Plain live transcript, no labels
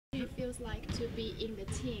Do you feel like to be in the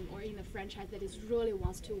team or in the franchise that is really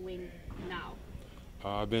wants to win now?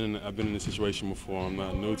 I've been in this situation before. I'm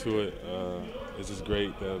not new to it. It's just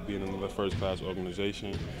great being in the first class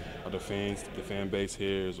organization. The fan base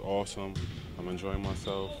here is awesome. I'm enjoying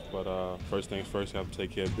myself. But first things first, I have to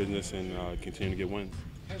take care of business and continue to get wins.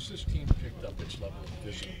 Has this team picked up its level of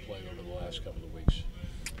physical play over the last couple of weeks?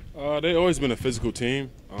 They've always been a physical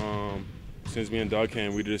team. Since me and Doug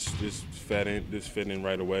came, we just fit in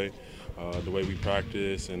right away. The way we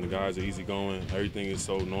practice and the guys are easygoing. Everything is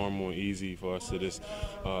so normal and easy for us to just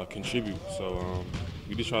contribute. So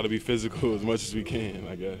we just try to be physical as much as we can,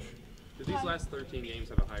 I guess. Do these last 13 games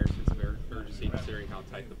have a higher sense of urgency considering how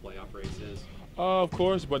tight the playoff race is? Of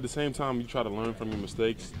course, but at the same time, you try to learn from your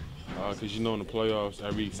mistakes because in the playoffs,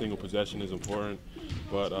 every single possession is important.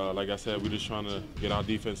 But like I said, we're just trying to get our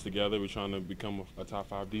defense together. We're trying to become a top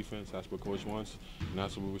 5 defense. That's what Coach wants, and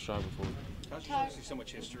that's what we were striving for. There's obviously so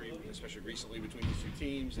much history, especially recently, between these two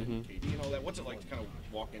teams and KD and all that. What's it like to kind of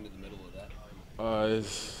walk into the middle of that?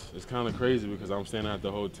 It's kind of crazy because I'm staying at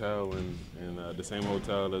the hotel and the same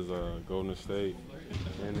hotel as Golden State,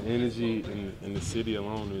 and the energy in the city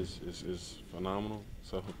alone is phenomenal.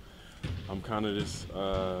 So I'm kind of just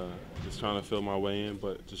trying to feel my way in,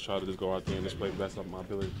 but just try to go out there and just play the best of my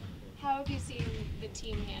ability. How have you seen the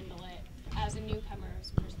team handle it as a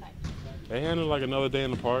newcomer's perspective? They handle it like another day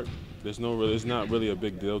in the park. It's not really a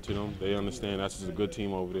big deal to them. They understand that's just a good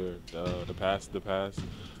team over there. The past.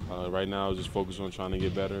 Right now, just focus on trying to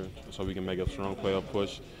get better so we can make a strong playoff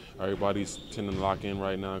push. Everybody's tending to lock in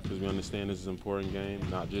right now because we understand this is an important game,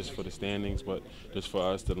 not just for the standings, but just for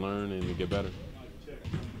us to learn and to get better.